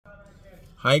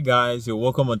Hi guys, you're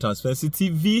welcome on Transparency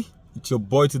TV. It's your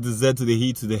boy to the Z, to the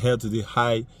E, to the L, to the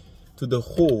high, to the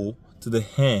whole, to the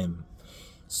ham.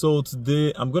 So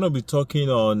today I'm gonna be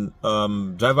talking on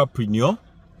driverpreneur.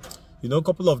 You know, a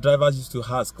couple of drivers used to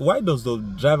ask, why does the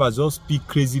drivers just pick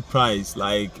crazy price,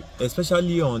 like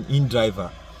especially on InDriver?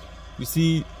 You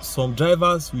see, some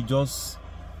drivers will just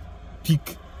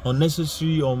pick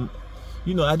unnecessary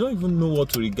you know, I don't even know what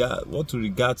to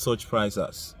regard such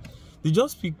prices. They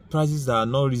just pick prices that are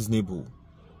not reasonable.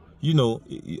 You know,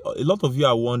 a lot of you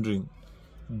are wondering,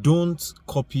 don't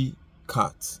copy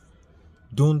cats.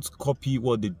 Don't copy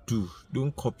what they do.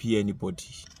 Don't copy anybody.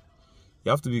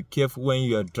 You have to be careful when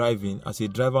you are driving. As a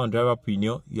driver and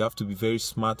driverpreneur, you have to be very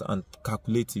smart and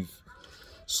calculative.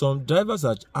 Some drivers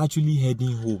are actually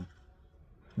heading home.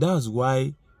 That's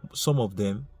why some of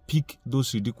them pick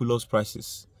those ridiculous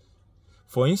prices.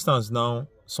 For instance, now,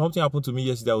 something happened to me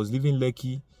yesterday. I was leaving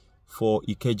Lekki for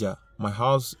Ikeja. My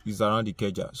house is around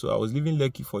Ikeja. So I was leaving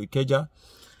Lekki for Ikeja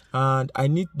and I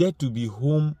needed to be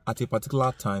home at a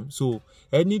particular time. So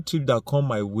any trip that come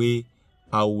my way,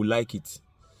 I will like it.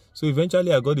 So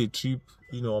eventually I got a trip,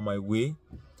 you know, on my way,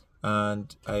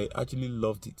 and I actually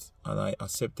loved it and I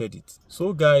accepted it.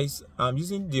 So guys, I'm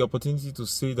using the opportunity to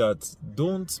say that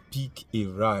don't pick a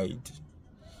ride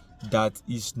that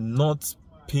is not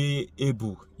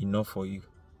payable enough for you.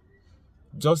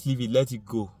 Just leave it, let it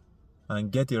go, and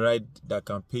get a ride that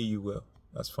can pay you well.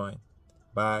 That's fine.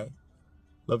 Bye.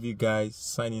 Love you guys.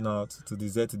 Signing out. To the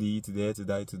Z, to the E, to the L, to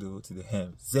the I, to the O, to the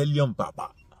Hem. Zelion Baba.